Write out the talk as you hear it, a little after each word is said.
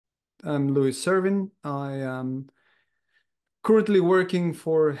I'm Louis Servin. I am currently working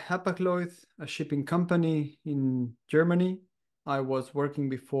for Hapag-Lloyd, a shipping company in Germany. I was working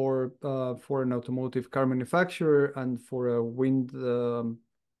before for an automotive car manufacturer and for a wind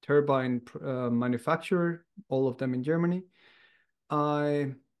turbine manufacturer, all of them in Germany.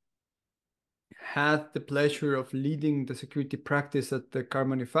 I had the pleasure of leading the security practice at the car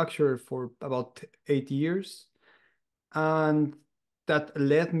manufacturer for about 8 years. And that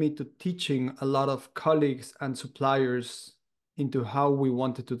led me to teaching a lot of colleagues and suppliers into how we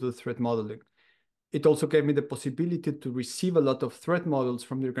wanted to do threat modeling. It also gave me the possibility to receive a lot of threat models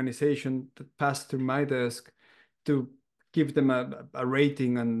from the organization that passed through my desk to give them a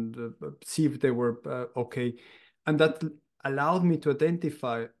rating and see if they were okay. And that allowed me to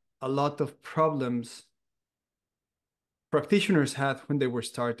identify a lot of problems practitioners had when they were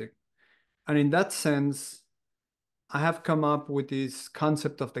starting. And in that sense, I have come up with this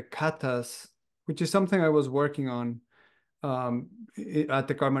concept of the Katas, which is something I was working on at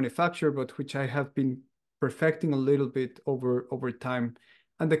the car manufacturer, but which I have been perfecting a little bit over time.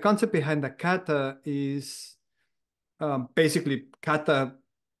 And the concept behind the Kata is basically Kata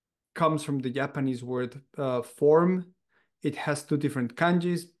comes from the Japanese word form. It has two different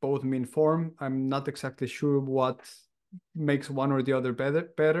kanjis, both mean form. I'm not exactly sure what makes one or the other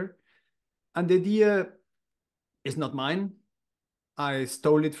better. And the idea is not mine. I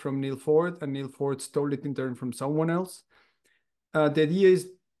stole it from Neil Ford, and Neil Ford stole it in turn from someone else. The idea is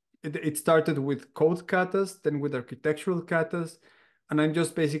it started with code katas, then with architectural katas, and I'm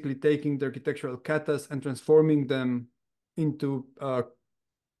just basically taking the architectural katas and transforming them into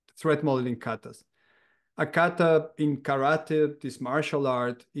threat modeling katas. A kata in karate, this martial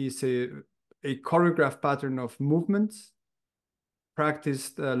art, is a choreographed pattern of movements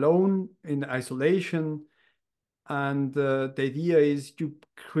practiced alone in isolation. And the idea is you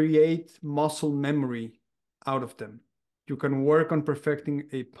create muscle memory out of them. You can work on perfecting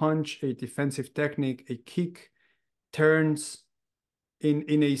a punch, a defensive technique, a kick, turns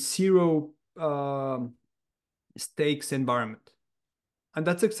in a zero stakes environment. And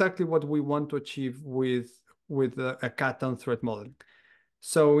that's exactly what we want to achieve with a kata threat modeling.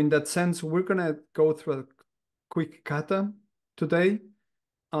 So in that sense, we're going to go through a quick kata today.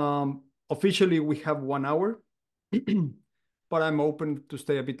 Officially, we have 1 hour. But I'm open to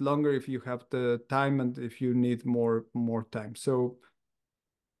stay a bit longer if you have the time and if you need more time. So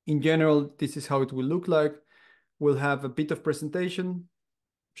in general, this is how it will look like. We'll have a bit of presentation,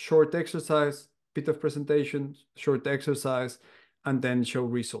 short exercise, bit of presentation, short exercise, and then show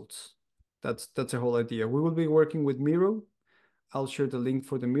results. That's the whole idea. We will be working with Miro. I'll share the link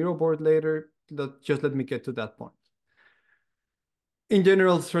for the Miro board later. Just let me get to that point. In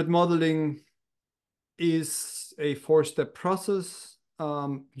general, threat modeling is a 4-step process.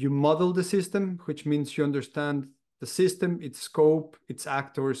 You model the system, which means you understand the system, its scope, its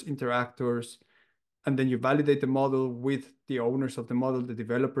actors, interactors, and then you validate the model with the owners of the model, the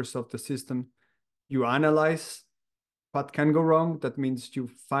developers of the system. You analyze what can go wrong. That means you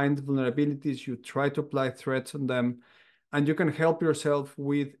find vulnerabilities, you try to apply threats on them, and you can help yourself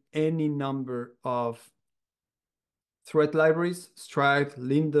with any number of threat libraries, Stride,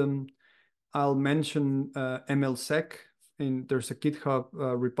 Linden. I'll mention MLSec. There's a GitHub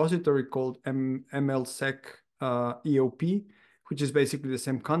repository called MLSec EOP, which is basically the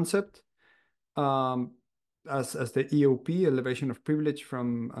same concept as the EOP, elevation of privilege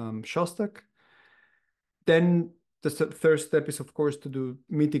from Shostak. Then the third step is, of course, to do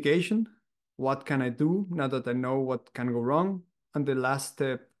mitigation. What can I do now that I know what can go wrong? And the last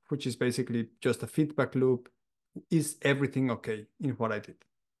step, which is basically just a feedback loop, is everything okay in what I did?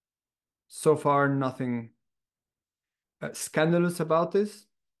 So far, nothing scandalous about this.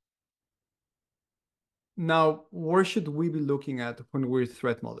 Now, where should we be looking at when we're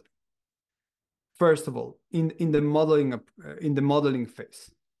threat modeling? First of all, in the modeling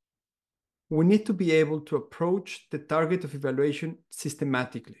phase, we need to be able to approach the target of evaluation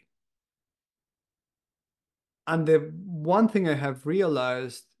systematically. And the one thing I have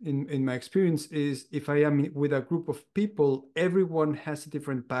realized in my experience is if I am with a group of people, everyone has a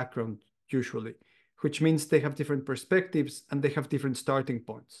different background usually, which means they have different perspectives and they have different starting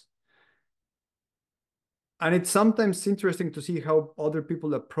points. And it's sometimes interesting to see how other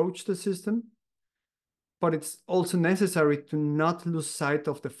people approach the system, but it's also necessary to not lose sight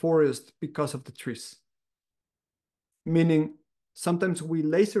of the forest because of the trees. Meaning, sometimes we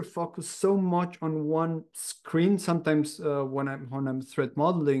laser focus so much on one screen. Sometimes when I'm threat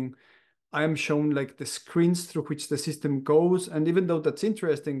modeling, I am shown like the screens through which the system goes. And even though that's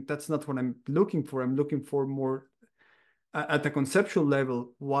interesting, that's not what I'm looking for. I'm looking for more at the conceptual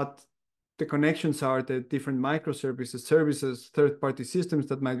level, what the connections are, the different microservices, services, third-party systems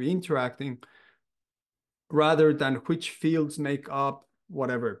that might be interacting, rather than which fields make up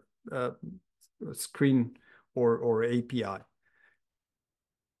whatever screen or API.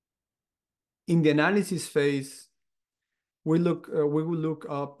 In the analysis phase, we will look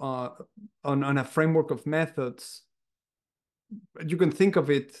up on a framework of methods. You can think of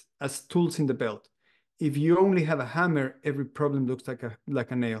it as tools in the belt. If you only have a hammer, every problem looks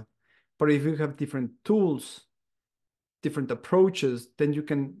like a nail. But if you have different tools, different approaches, then you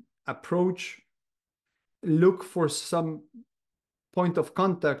can look for some point of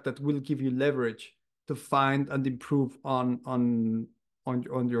contact that will give you leverage to find and improve on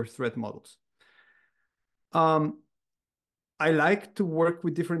your threat models. I like to work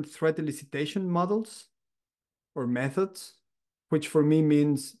with different threat elicitation models or methods, which for me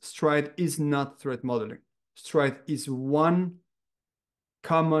means Stride is not threat modeling. Stride is one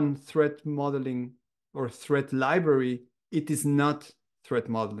common threat modeling or threat library. It is not threat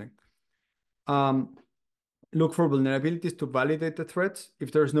modeling. Look for vulnerabilities to validate the threats.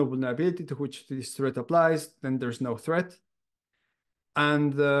 If there's no vulnerability to which this threat applies, then there's no threat.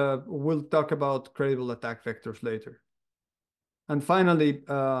 And we'll talk about credible attack vectors later. And finally,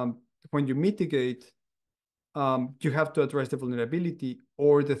 when you mitigate, you have to address the vulnerability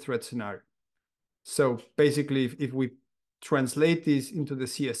or the threat scenario. So basically, if we translate this into the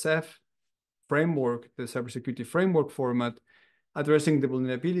CSF framework, the cybersecurity framework format, addressing the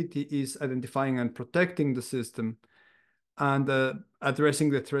vulnerability is identifying and protecting the system. And addressing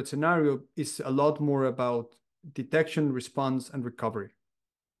the threat scenario is a lot more about detection, response, and recovery.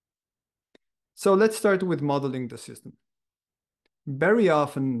 So let's start with modeling the system. Very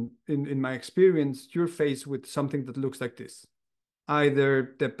often, in my experience, you're faced with something that looks like this.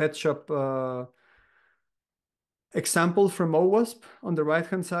 Either the pet shop example from OWASP on the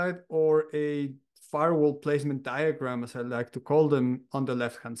right-hand side, or a firewall placement diagram, as I like to call them, on the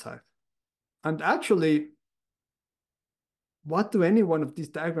left-hand side. And actually, what do any one of these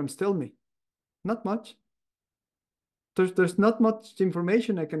diagrams tell me? Not much. There's not much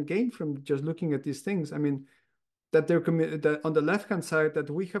information I can gain from just looking at these things. I mean, that on the left-hand side, that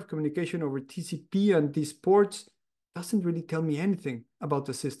we have communication over TCP and these ports doesn't really tell me anything about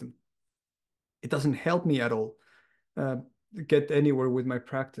the system. It doesn't help me at all get anywhere with my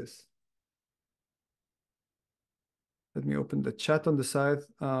practice. Let me open the chat on the side.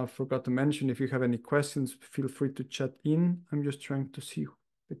 Forgot to mention, if you have any questions, feel free to chat in. I'm just trying to see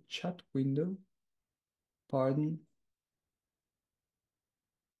the chat window. Pardon.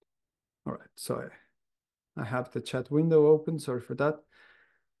 All right, so I have the chat window open. Sorry for that.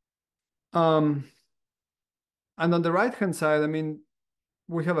 And on the right-hand side, I mean,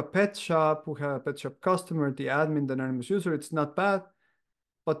 we have a pet shop, we have a pet shop customer, the admin, the anonymous user. It's not bad.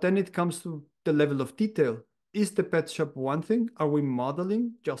 But then it comes to the level of detail. Is the pet shop one thing? Are we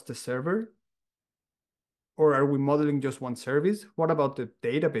modeling just a server? Or are we modeling just one service? What about the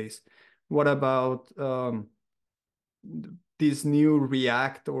database? What about these new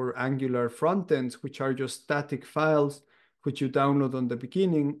React or Angular frontends, which are just static files, which you download on the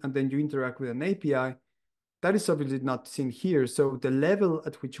beginning, and then you interact with an API? That is obviously not seen here. So the level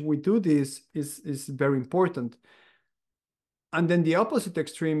at which we do this is very important. And then the opposite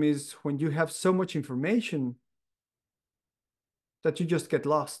extreme is when you have so much information that you just get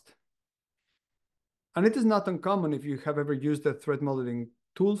lost. And it is not uncommon, if you have ever used a threat modeling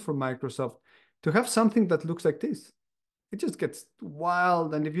tool from Microsoft, to have something that looks like this. It just gets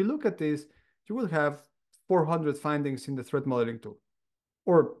wild. And if you look at this, you will have 400 findings in the threat modeling tool,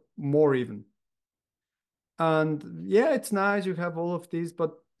 or more even. And yeah, it's nice, you have all of these,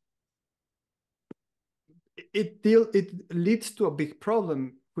 but it leads to a big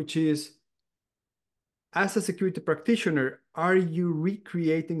problem, which is, as a security practitioner, are you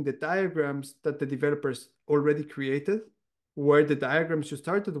recreating the diagrams that the developers already created? Were the diagrams you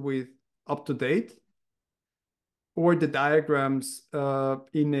started with up to date? Or the diagrams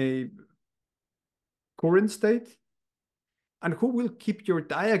in a current state? And who will keep your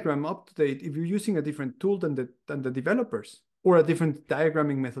diagram up to date if you're using a different tool than the developers, or a different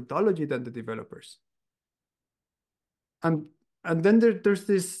diagramming methodology than the developers? And then there's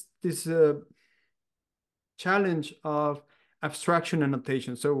this challenge of abstraction and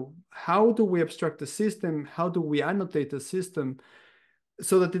annotation. So how do we abstract the system? How do we annotate the system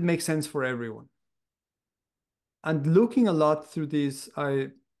so that it makes sense for everyone? And looking a lot through this, I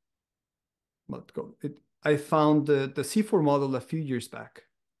found the C4 model a few years back.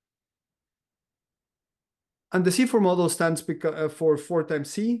 And the C4 model stands for 4 times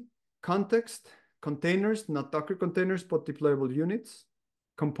C: context, containers, not Docker containers, but deployable units,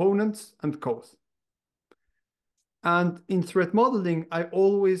 components, and code. And in threat modeling, I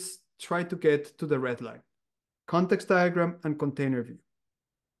always try to get to the red line, context diagram and container view.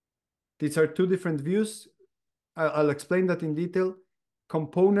 These are two different views. I'll explain that in detail.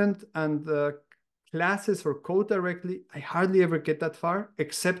 Component and classes or code directly, I hardly ever get that far,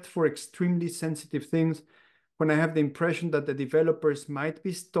 except for extremely sensitive things. When I have the impression that the developers might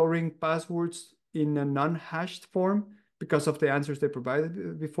be storing passwords in a non-hashed form because of the answers they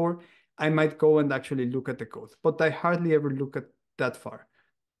provided before, I might go and actually look at the code, but I hardly ever look at that far.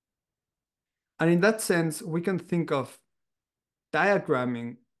 And in that sense, we can think of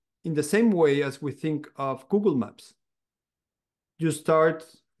diagramming in the same way as we think of Google Maps.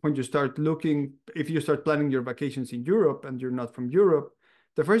 When you start looking, if you start planning your vacations in Europe and you're not from Europe,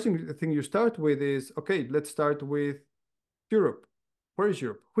 the first thing you start with is, okay, let's start with Europe. Where is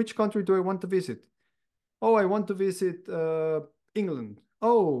Europe? Which country do I want to visit? Oh, I want to visit England.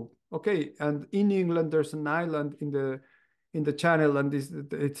 Oh, okay. And in England, there's an island in the channel, and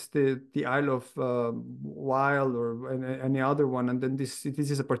it's the Isle of Wild or any other one, and then this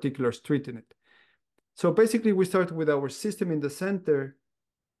is a particular street in it. So basically, we start with our system in the center,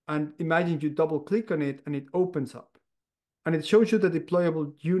 and imagine you double click on it, and it opens up, and it shows you the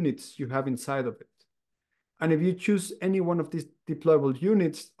deployable units you have inside of it. And if you choose any one of these deployable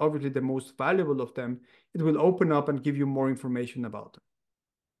units, obviously the most valuable of them, it will open up and give you more information about them.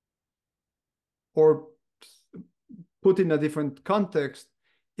 Or put in a different context,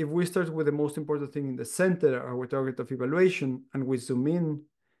 if we start with the most important thing in the center, our target of evaluation, and we zoom in,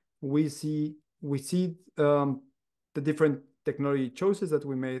 we see the different technology choices that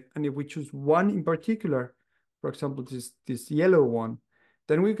we made. And if we choose one in particular, for example, this yellow one,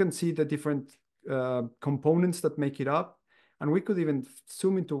 then we can see the different components that make it up. And we could even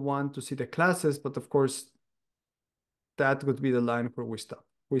zoom into one to see the classes, but of course, that would be the line where we stop.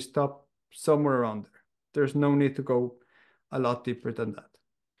 We stop somewhere around there. There's no need to go a lot deeper than that.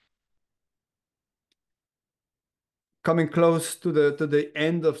 Coming close to the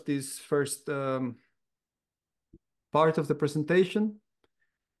end of this first part of the presentation,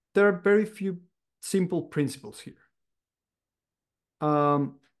 there are very few simple principles here.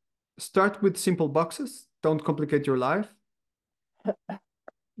 Start with simple boxes. Don't complicate your life.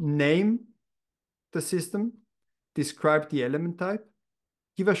 Name the system. Describe the element type.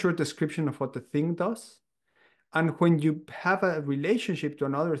 Give a short description of what the thing does. And when you have a relationship to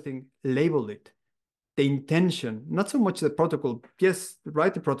another thing, label it. The intention, not so much the protocol. Yes,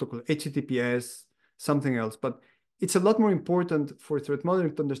 write the protocol, HTTPS, something else, but it's a lot more important for threat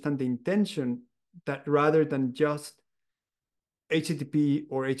modeling to understand the intention that rather than just HTTP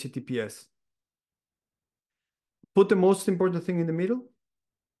or HTTPS. Put the most important thing in the middle.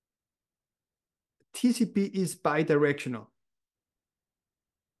 TCP is bidirectional,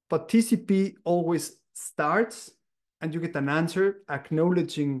 but TCP always starts and you get an answer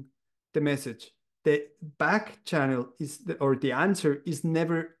acknowledging the message. The back channel or the answer is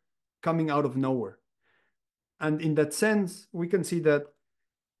never coming out of nowhere. And in that sense, we can see that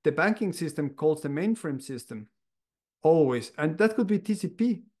the banking system calls the mainframe system always, and that could be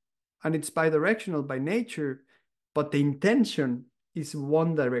TCP, and it's bidirectional by nature, but the intention is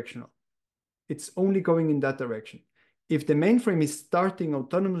one directional. It's only going in that direction. If the mainframe is starting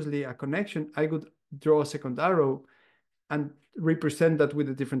autonomously a connection, I could draw a second arrow and represent that with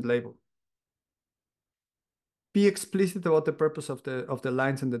a different label. Be explicit about the purpose of the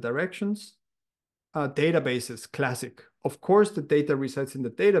lines and the directions. Databases, classic. Of course, the data resides in the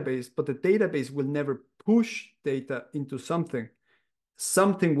database, but the database will never push data into something.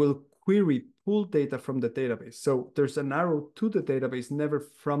 Something will query, pull data from the database. So there's an arrow to the database, never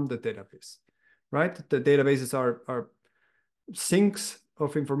from the database, right? The databases are sinks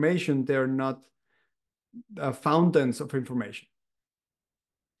of information. They're not fountains of information.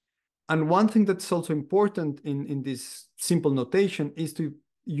 And one thing that's also important in this simple notation is to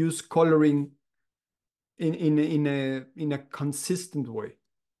use coloring in a consistent way.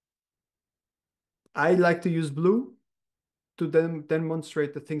 I like to use blue to then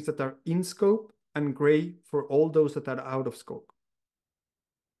demonstrate the things that are in scope and gray for all those that are out of scope.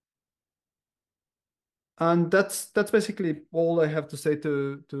 And that's basically all I have to say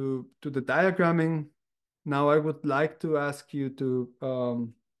to the diagramming. Now I would like to ask you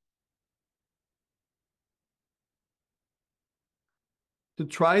to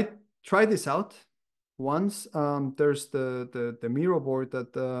try this out once. There's the Miro board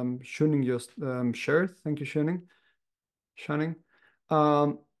that Shuning just shared. Thank you, Shuning.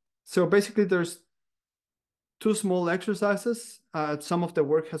 So basically, there's two small exercises. Some of the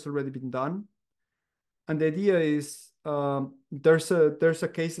work has already been done. And the idea is there's a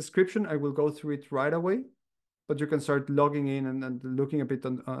case description. I will go through it right away, but you can start logging in and looking a bit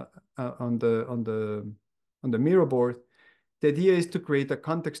on the Miro board. The idea is to create a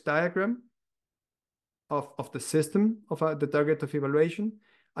context diagram of the system of the target of evaluation,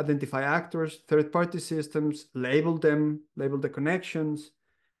 identify actors, third-party systems, label them, label the connections,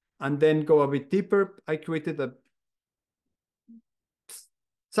 and then go a bit deeper. I created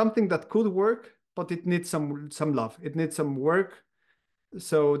something that could work, but it needs some love. It needs some work.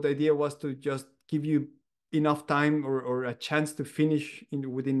 So the idea was to just give you enough time or a chance to finish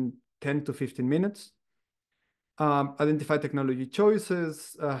within 10 to 15 minutes. Identify technology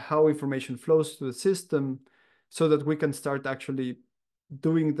choices, how information flows to the system, so that we can start actually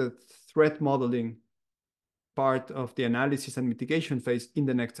doing the threat modeling part of the analysis and mitigation phase in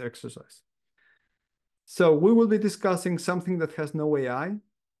the next exercise. So we will be discussing something that has no AI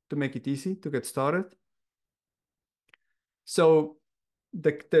to make it easy to get started. So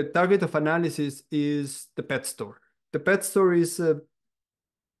the target of analysis is the pet store. The pet store is a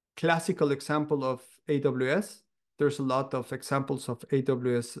classical example of AWS. There's a lot of examples of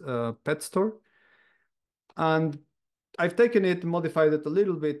AWS pet store. And I've taken it, modified it a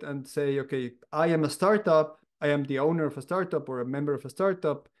little bit and say, okay, I am a startup. I am the owner of a startup or a member of a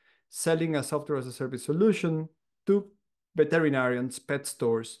startup selling a software as a service solution to veterinarians, pet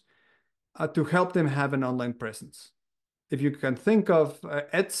stores, to help them have an online presence. If you can think of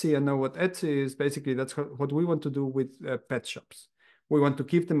Etsy and know what Etsy is, basically that's what we want to do with pet shops. We want to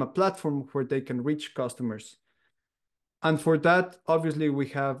give them a platform where they can reach customers. And for that, obviously, we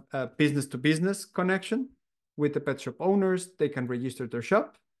have a business-to-business connection with the pet shop owners. They can register their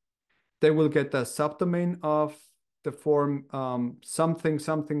shop. They will get a subdomain of the form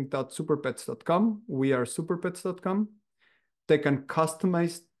something.superpets.com. We are superpets.com. They can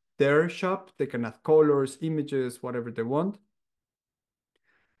customize their shop. They can add colors, images, whatever they want.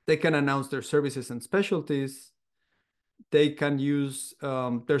 They can announce their services and specialties. They can use,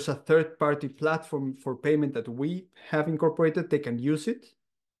 there's a third-party platform for payment that we have incorporated. They can use it.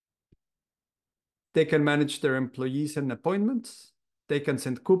 They can manage their employees and appointments. They can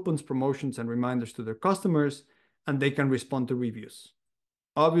send coupons, promotions, and reminders to their customers, and they can respond to reviews.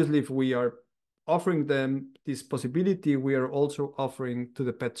 Obviously, if we are offering them this possibility, we are also offering to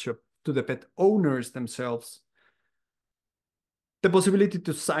the pet shop, to the pet owners themselves, the possibility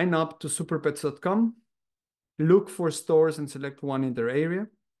to sign up to superpets.com, look for stores and select one in their area,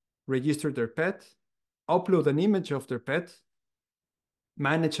 register their pet, upload an image of their pet,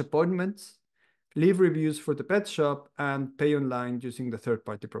 manage appointments, leave reviews for the pet shop, and pay online using the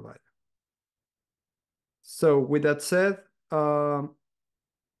third-party provider. So with that said,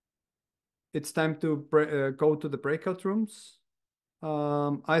 it's time to go to the breakout rooms.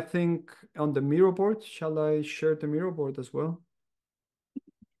 I think on the Miro board, shall I share the Miro board as well?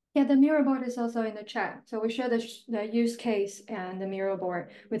 Yeah, the Miro board is also in the chat. So we share the use case and the Miro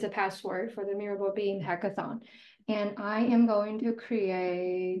board with the password for the Miro board being hackathon. And I am going to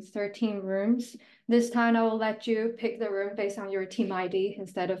create 13 rooms. This time I will let you pick the room based on your team ID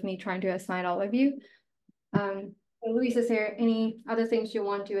instead of me trying to assign all of you. Luis, is there any other things you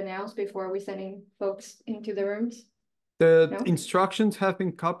want to announce before we sending folks into the rooms? The instructions have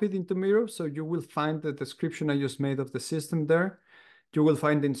been copied into Miro, so you will find the description I just made of the system there. You will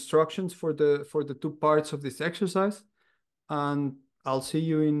find the instructions for the two parts of this exercise, and I'll see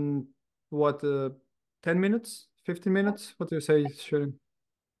you in what 10 minutes, 15 minutes? What do you say, Sharon?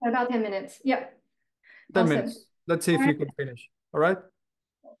 About 10 minutes. Yep. 10 Awesome. minutes. Let's see if you can finish. All right.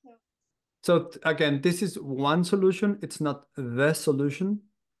 So again, this is one solution. It's not the solution,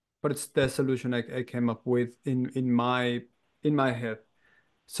 but it's the solution I came up with in my head.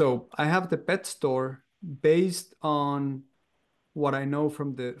 So I have the pet store based on what I know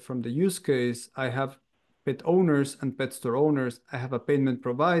from the use case. I have pet owners and pet store owners. I have a payment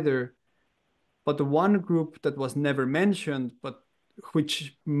provider, but the one group that was never mentioned, but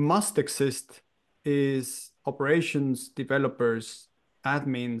which must exist, is operations developers,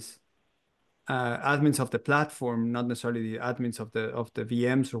 admins, admins of the platform, not necessarily the admins of the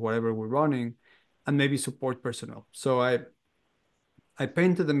VMs or whatever we're running, and maybe support personnel. So I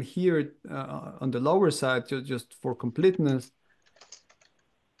painted them here on the lower side just for completeness.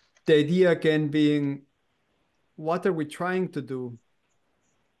 The idea again being, what are we trying to do?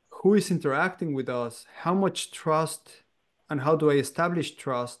 Who is interacting with us? How much trust and how do I establish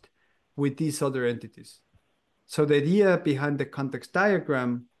trust with these other entities? So the idea behind the context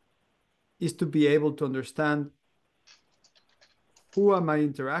diagram is to be able to understand who am I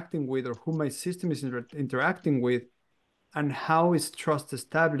interacting with or who my system is interacting with, and how is trust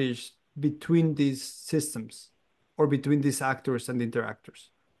established between these systems or between these actors and interactors.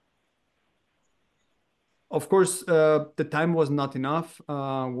 Of course, the time was not enough.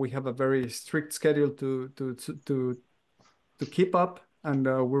 We have a very strict schedule to keep up, and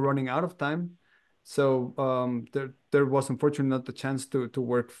we're running out of time. So there was unfortunately not the chance to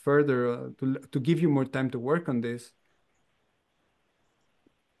work further, to give you more time to work on this.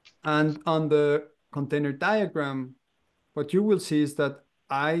 And on the container diagram, what you will see is that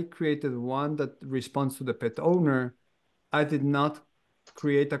I created one that responds to the pet owner. I did not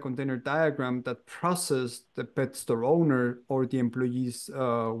create a container diagram that processed the pet store owner or the employee's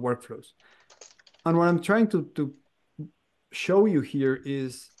workflows. And what I'm trying to show you here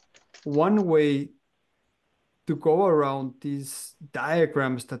is one way to go around these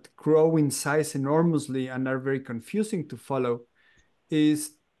diagrams that grow in size enormously and are very confusing to follow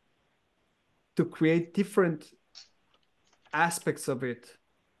is to create different aspects of it,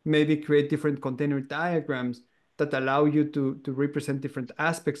 maybe create different container diagrams that allow you to represent different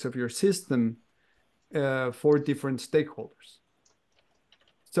aspects of your system for different stakeholders.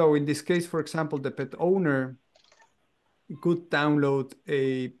 So in this case, for example, the pet owner could download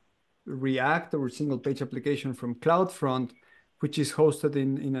a React or single page application from CloudFront, which is hosted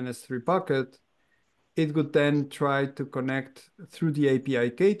in an S3 bucket. It would then try to connect through the API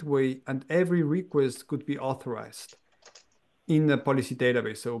gateway, and every request could be authorized in the policy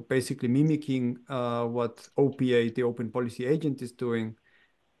database. So basically mimicking what OPA, the Open Policy Agent, is doing.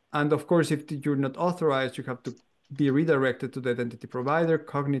 And of course, if you're not authorized, you have to be redirected to the identity provider,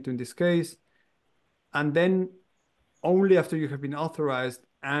 Cognito in this case. And then only after you have been authorized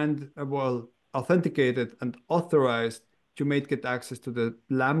and, well, authenticated and authorized, you may get access to the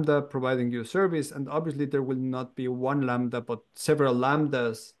Lambda providing you a service. And obviously, there will not be one Lambda, but several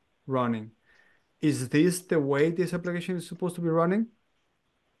Lambdas running. Is this the way this application is supposed to be running?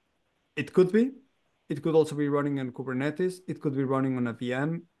 It could be. It could also be running on Kubernetes. It could be running on a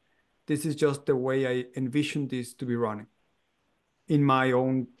VM. This is just the way I envision this to be running in my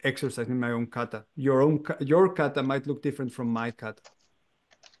own exercise, in my own kata. Your kata might look different from my kata.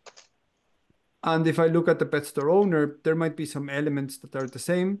 And if I look at the pet store owner, there might be some elements that are the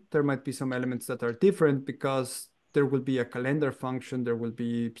same. There might be some elements that are different because there will be a calendar function. There will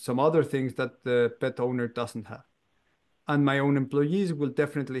be some other things that the pet owner doesn't have. And my own employees will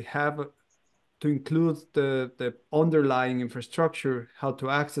definitely have to include the underlying infrastructure, how to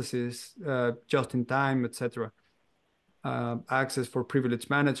access this just in time, etc. Access for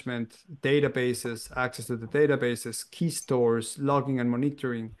privilege management, databases, access to the databases, key stores, logging and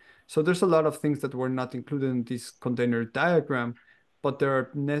monitoring. So there's a lot of things that were not included in this container diagram, but there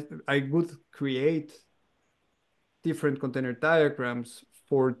are I would create different container diagrams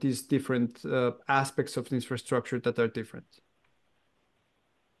for these different aspects of the infrastructure that are different.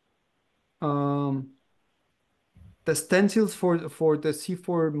 The stencils for the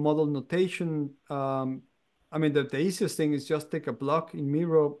C4 model notation, I mean, the easiest thing is just take a block in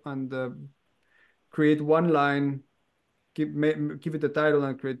Miro and create one line, give it a title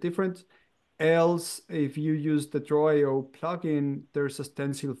and create different. Else, if you use the Draw.io plugin, there's a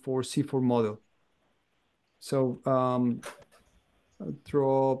stencil for C4 model. So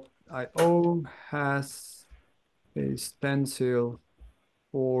Draw.io has a stencil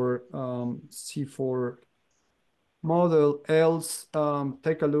for C4 model. Else,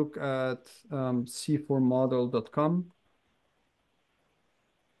 take a look at c4model.com.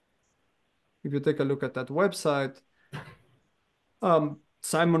 If you take a look at that website,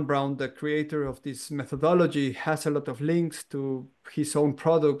 Simon Brown, the creator of this methodology, has a lot of links to his own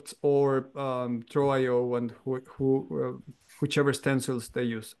products or Draw.io and whichever stencils they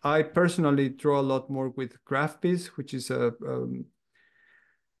use. I personally draw a lot more with GraphBiz, which is a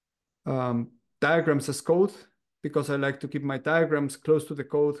diagrams as code, because I like to keep my diagrams close to the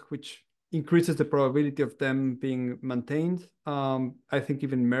code, which increases the probability of them being maintained. I think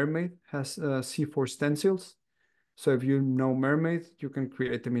even Mermaid has C4 stencils. So if you know Mermaid, you can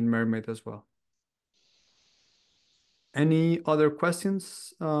create them in Mermaid as well. Any other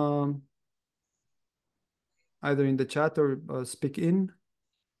questions? Either in the chat or speak in.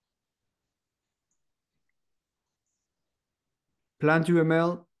 Plant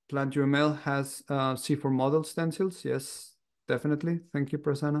UML has C4 model stencils. Yes, definitely. Thank you,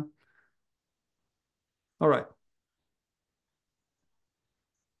 Prasanna. All right.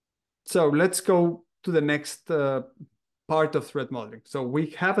 So let's go to the next part of threat modeling. So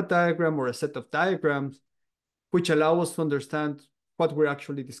we have a diagram or a set of diagrams which allow us to understand what we're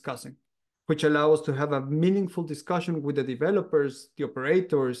actually discussing, which allow us to have a meaningful discussion with the developers, the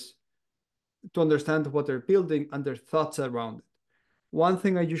operators, to understand what they're building and their thoughts around it. One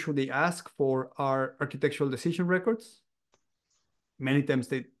thing I usually ask for are architectural decision records. Many times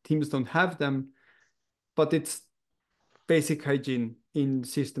the teams don't have them, but it's basic hygiene in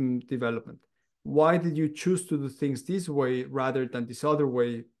system development. Why did you choose to do things this way rather than this other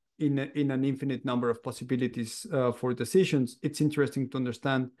way in an infinite number of possibilities for decisions? It's interesting to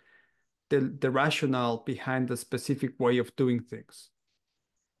understand the rationale behind the specific way of doing things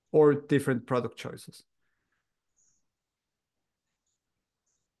or different product choices.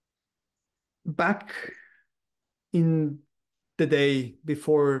 Back in the day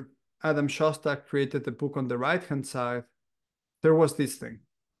before Adam Shostak created the book on the right-hand side, there was this thing.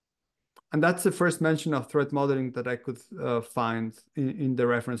 And that's the first mention of threat modeling that I could find in the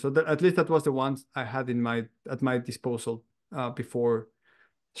reference. So that, at least that was the ones I had at my disposal before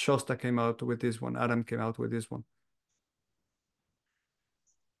Shostak came out with this one, Adam came out with this one.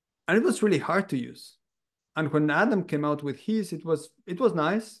 And it was really hard to use. And when Adam came out with his, it was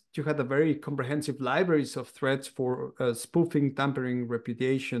nice. You had a very comprehensive libraries of threats for spoofing, tampering,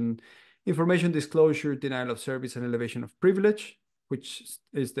 repudiation, information disclosure, denial of service, and elevation of privilege, which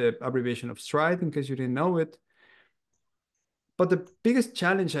is the abbreviation of STRIDE, in case you didn't know it. But the biggest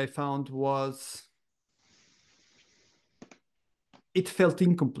challenge I found was it felt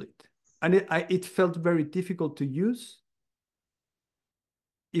incomplete. And it felt very difficult to use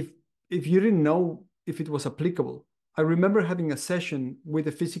if you didn't know if it was applicable. I remember having a session with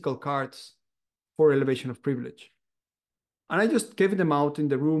the physical cards for elevation of privilege. And I just gave them out in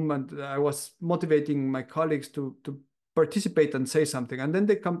the room, and I was motivating my colleagues to participate and say something. And then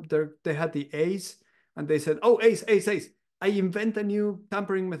they had the A's, and they said, "Oh, Ace, Ace, Ace, I invent a new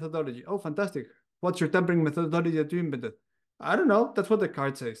tampering methodology." "Oh, fantastic. What's your tampering methodology that you invented?" "I don't know. That's what the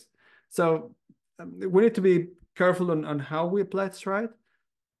card says." So we need to be careful on how we apply it, right?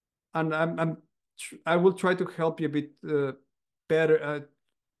 And I will try to help you a bit better.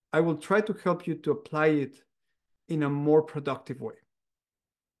 I will try to help you to apply it in a more productive way.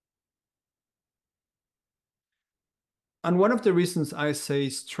 And one of the reasons I say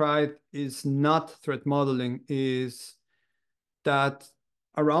STRIDE is not threat modeling is that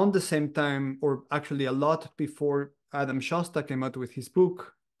around the same time, or actually a lot before Adam Shostak came out with his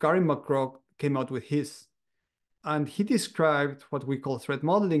book, Gary McGraw came out with his. And he described what we call threat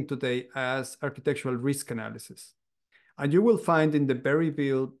modeling today as architectural risk analysis. And you will find in the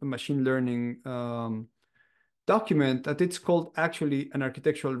Berryville machine learning document that it's called actually an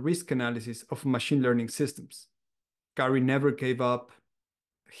architectural risk analysis of machine learning systems. Gary never gave up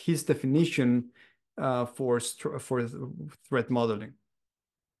his definition for threat modeling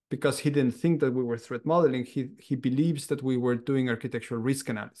because he didn't think that we were threat modeling. He believes that we were doing architectural risk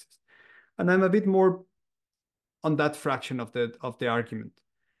analysis. And I'm a bit more on that fraction of the argument.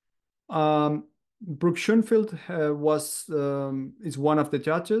 Brooke Schoenfeld is one of the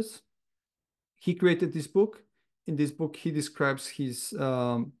judges. He created this book. In this book, he describes his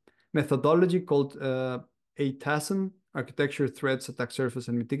methodology called ATASM, Architecture, Threats, Attack Surface,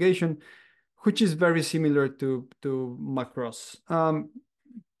 and Mitigation, which is very similar to Macross.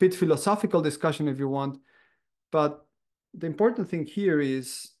 Bit philosophical discussion if you want, but the important thing here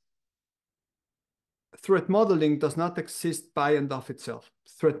is threat modeling does not exist by and of itself.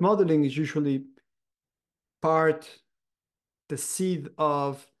 Threat modeling is usually the seed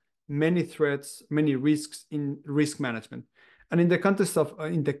of many threats, many risks in risk management. And in the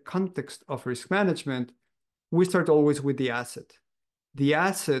context of risk management, we start always with the asset. The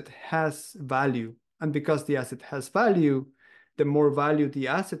asset has value. And because the asset has value, the more value the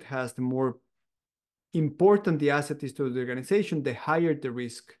asset has, the more important the asset is to the organization, the higher the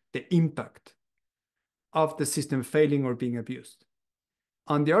risk, the impact of the system failing or being abused.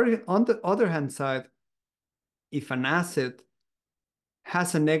 On the other hand side, if an asset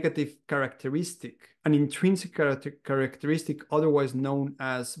has a negative characteristic, an intrinsic characteristic otherwise known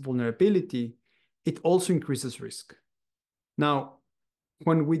as vulnerability, it also increases risk. Now,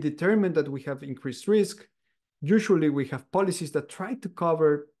 when we determine that we have increased risk, usually we have policies that try to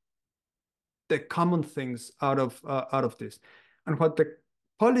cover the common things out of this. And what the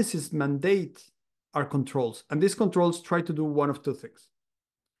policies mandate are controls. And these controls try to do one of two things.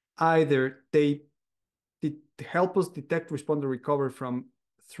 Either they help us detect, respond, or recover from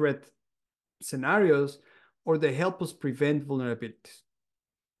threat scenarios, or they help us prevent vulnerabilities.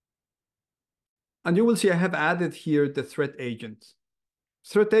 And you will see I have added here the threat agents.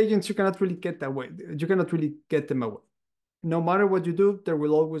 Threat agents, you cannot really get that way. You cannot really get them away. No matter what you do, there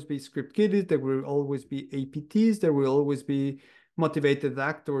will always be script kiddies, there will always be APTs, there will always be motivated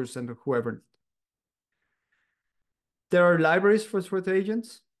actors and whoever. There are libraries for threat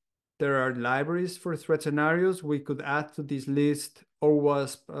agents. There are libraries for threat scenarios. We could add to this list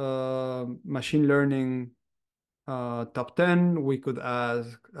OWASP machine learning top 10. We could add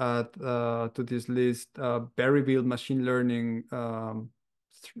to this list Berryville machine learning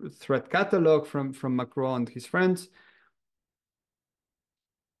threat catalog from Macron and his friends.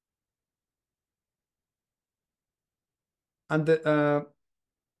 And the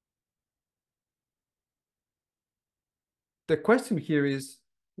question here is,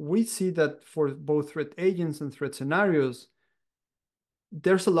 we see that for both threat agents and threat scenarios,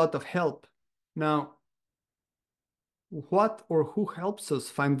 there's a lot of help. Now, what or who helps us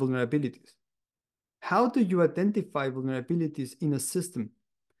find vulnerabilities? How do you identify vulnerabilities in a system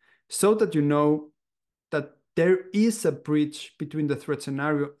so that you know that there is a breach between the threat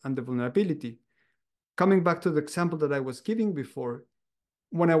scenario and the vulnerability? Coming back to the example that I was giving before,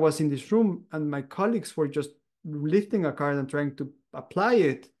 when I was in this room and my colleagues were just lifting a card and trying to apply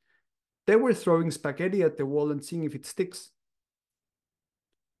it, they were throwing spaghetti at the wall and seeing if it sticks.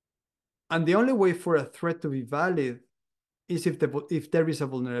 And the only way for a threat to be valid is if there is a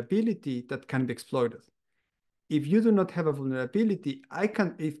vulnerability that can be exploited. If you do not have a vulnerability,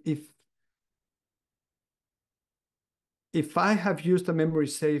 if I have used a memory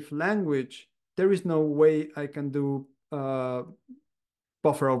safe language, there is no way I can do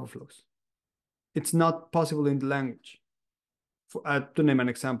buffer overflows. It's not possible in the language, to name an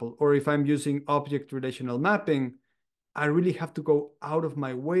example. Or if I'm using object relational mapping, I really have to go out of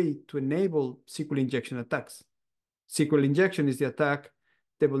my way to enable SQL injection attacks. SQL injection is the attack,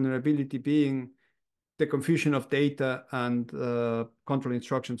 the vulnerability being the confusion of data and control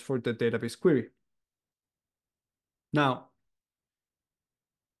instructions for the database query. Now,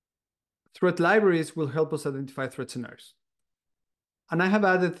 threat libraries will help us identify threat scenarios. And I have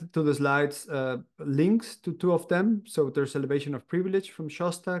added to the slides links to two of them. So there's elevation of privilege from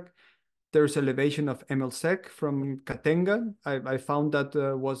Shostak. There's elevation of MLSec from Katenga. I found that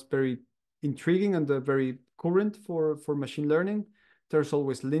was very intriguing and very current for machine learning. There's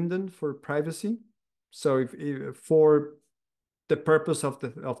always Linden for privacy. So if for the purpose of the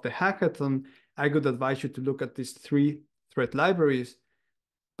hackathon, I would advise you to look at these three threat libraries.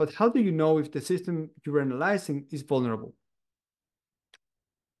 But how do you know if the system you're analyzing is vulnerable?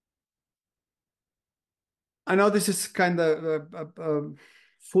 I know this is kind of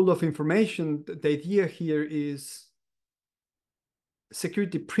full of information. The idea here is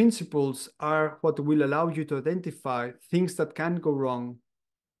security principles are what will allow you to identify things that can go wrong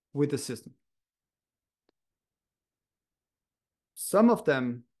with the system. Some of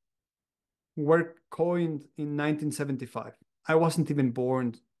them were coined in 1975. I wasn't even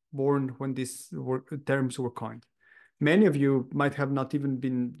born when these terms were coined. Many of you might have not even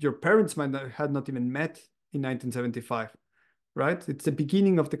been, your parents might have had not even met in 1975, right? It's the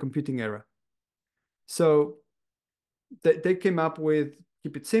beginning of the computing era. So they came up with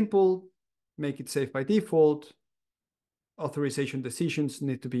keep it simple, make it safe by default, authorization decisions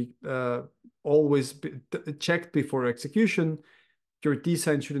need to be always checked before execution. Your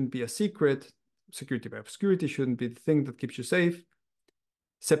design shouldn't be a secret. Security by obscurity shouldn't be the thing that keeps you safe.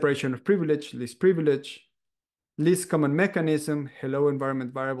 Separation of privilege, least common mechanism, hello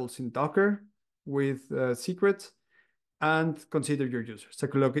environment variables in Docker with secrets, and consider your user,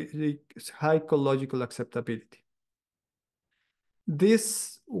 psychological acceptability.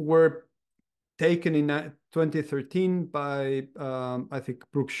 These were taken in 2013 by, I think,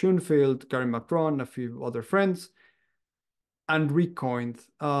 Brooke Schoenfield, Gary Macron, a few other friends, and recoined.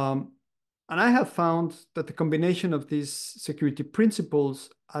 And I have found that the combination of these security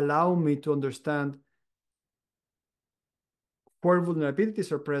principles allow me to understand where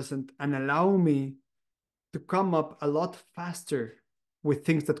vulnerabilities are present and allow me to come up a lot faster with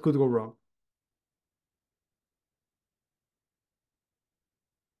things that could go wrong.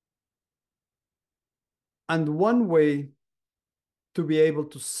 And one way to be able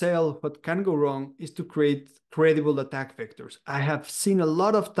to sell what can go wrong is to create credible attack vectors. I have seen a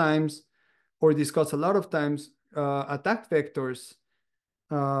lot of times or discussed a lot of times attack vectors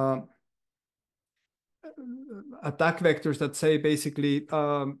that say basically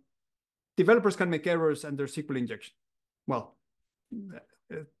developers can make errors and there's SQL injection. Well,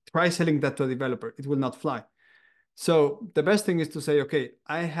 try selling that to a developer. It will not fly. So the best thing is to say, okay,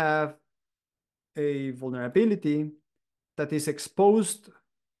 I have a vulnerability that is exposed.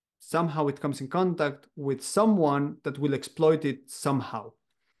 Somehow it comes in contact with someone that will exploit it somehow.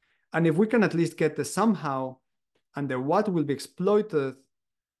 And if we can at least get the somehow and the what will be exploited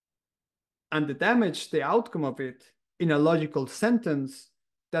and the damage, the outcome of it in a logical sentence,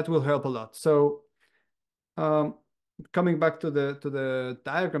 that will help a lot. So coming back to the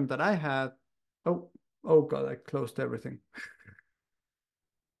diagram that I had. Oh God, I closed everything.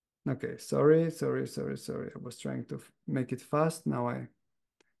 Okay, sorry. I was trying to make it fast. Now I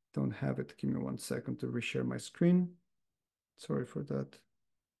don't have it. Give me 1 second to reshare my screen. Sorry for that.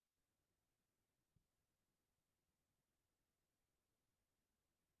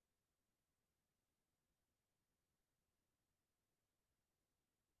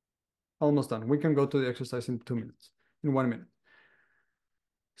 Almost done. We can go to the exercise in 2 minutes, in 1 minute.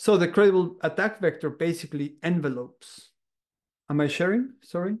 So the credible attack vector basically envelopes. Am I sharing?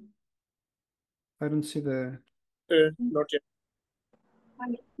 Sorry. I don't see the. Not yet.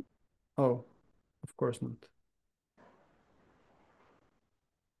 Oh, of course not.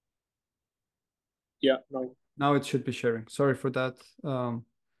 Yeah, no. Now it should be sharing. Sorry for that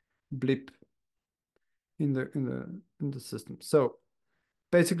blip in the system. So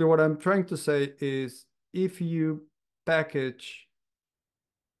basically what I'm trying to say is if you package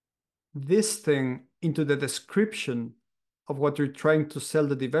this thing into the description of what you're trying to sell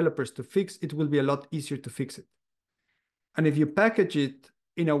the developers to fix, it will be a lot easier to fix it. And if you package it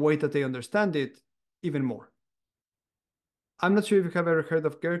in a way that they understand it, even more. I'm not sure if you have ever heard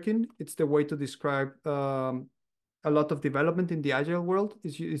of Gherkin. It's the way to describe a lot of development in the agile world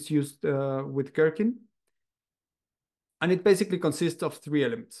is used with Gherkin. And it basically consists of 3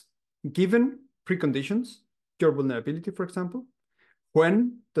 elements. Given preconditions, your vulnerability, for example,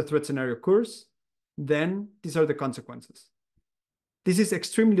 when the threat scenario occurs, then these are the consequences. This is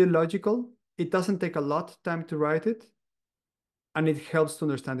extremely logical. It doesn't take a lot of time to write it, and it helps to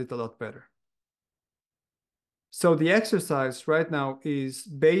understand it a lot better. So the exercise right now is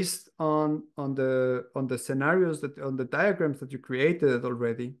based on the scenarios on the diagrams that you created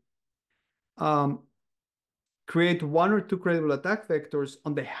already. Create 1 or 2 credible attack vectors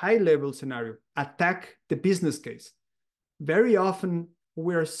on the high level scenario. Attack the business case. Very often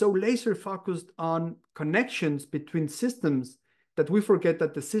we are so laser focused on connections between systems that we forget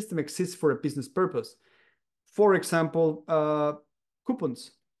that the system exists for a business purpose. For example,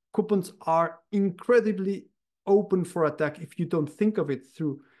 coupons. Coupons are incredibly open for attack if you don't think of it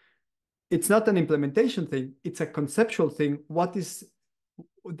through. It's not an implementation thing, it's a conceptual thing. What is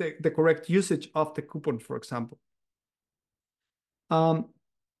the correct usage of the coupon, for example? On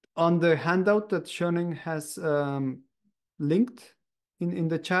the handout that Shonen has linked in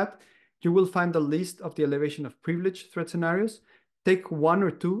the chat, you will find a list of the elevation of privilege threat scenarios. Take 1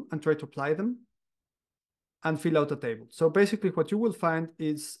 or 2 and try to apply them and fill out a table. So basically what you will find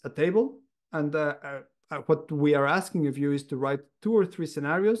is a table, and what we are asking of you is to write 2 or 3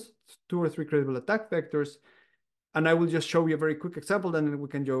 scenarios, 2 or 3 credible attack vectors, and I will just show you a very quick example, and then we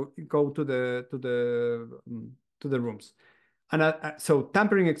can go to the rooms. So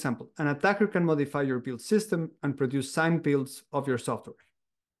tampering example, an attacker can modify your build system and produce signed builds of your software.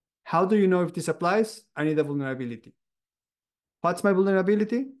 How do you know if this applies? I need a vulnerability. What's my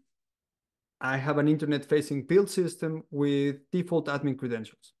vulnerability? I have an internet-facing build system with default admin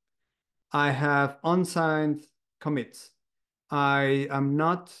credentials. I have unsigned commits. I am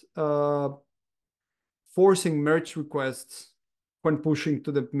not forcing merge requests when pushing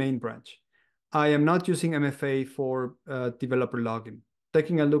to the main branch. I am not using MFA for developer login.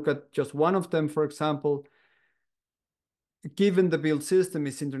 Taking a look at just one of them, for example, given the build system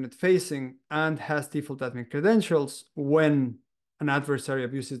is internet-facing and has default admin credentials, when an adversary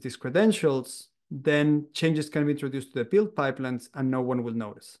abuses these credentials, then changes can be introduced to the build pipelines and no one will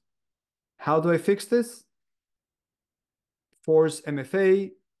notice. How do I fix this? Force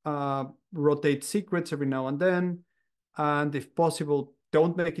MFA, rotate secrets every now and then, and if possible,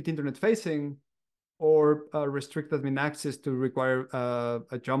 don't make it internet-facing, or restrict admin access to require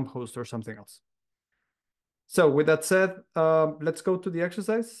a jump host or something else. So with that said, let's go to the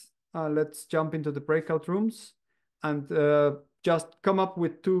exercise. Let's jump into the breakout rooms and just come up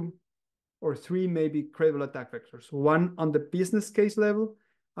with 2 or 3 maybe credible attack vectors. 1 on the business case level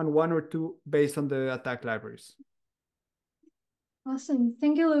and 1 or 2 based on the attack libraries. Awesome.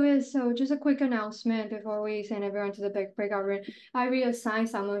 Thank you, Luis. So just a quick announcement before we send everyone to the breakout room. I reassigned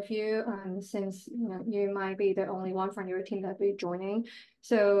some of you since you might be the only one from your team that will be joining.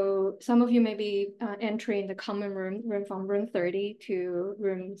 So some of you may be entering the common room from room 30 to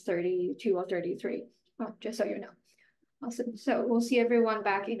room 32 or 33, just so you know. Awesome. So we'll see everyone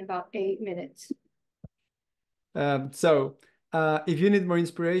back in about 8 minutes. If you need more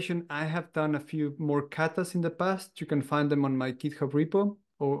inspiration, I have done a few more katas in the past. You can find them on my GitHub repo,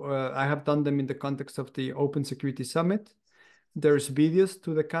 or I have done them in the context of the Open Security Summit. There's videos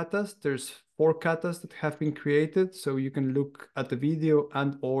to the katas. There's 4 katas that have been created, so you can look at the video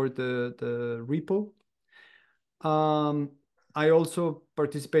and or the repo. I also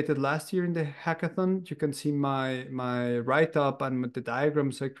participated last year in the hackathon. You can see my write-up and the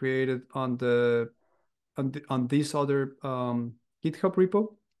diagrams I created on this other GitHub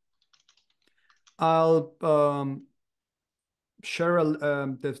repo. I'll share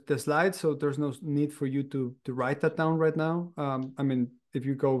the slides, so there's no need for you to write that down right now. I mean, if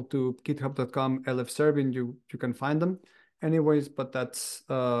you go to github.com lfservin, you can find them anyways, but that's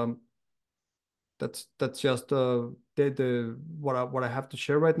just what I have to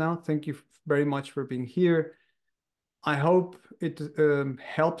share right now. Thank you very much for being here. I hope it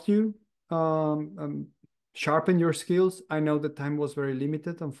helped you sharpen your skills. I know the time was very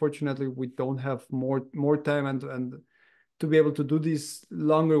limited. Unfortunately, we don't have more time, and to be able to do this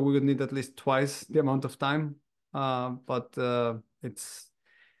longer, we would need at least twice the amount of time. But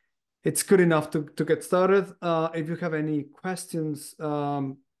it's good enough to get started. If you have any questions,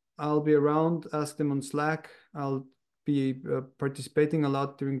 I'll be around. Ask them on Slack. I'll be participating a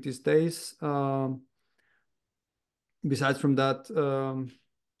lot during these days. Besides from that,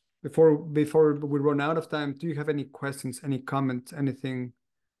 before we run out of time, do you have any questions, any comments, anything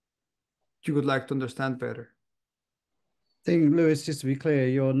you would like to understand better? I think, Lewis, just to be clear,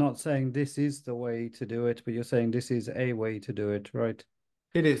 you're not saying this is the way to do it, but you're saying this is a way to do it, right?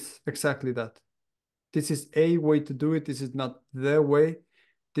 It is exactly that. This is a way to do it. This is not the way.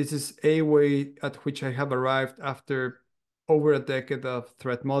 This is a way at which I have arrived after over a decade of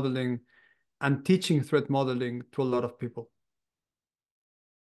threat modeling and teaching threat modeling to a lot of people.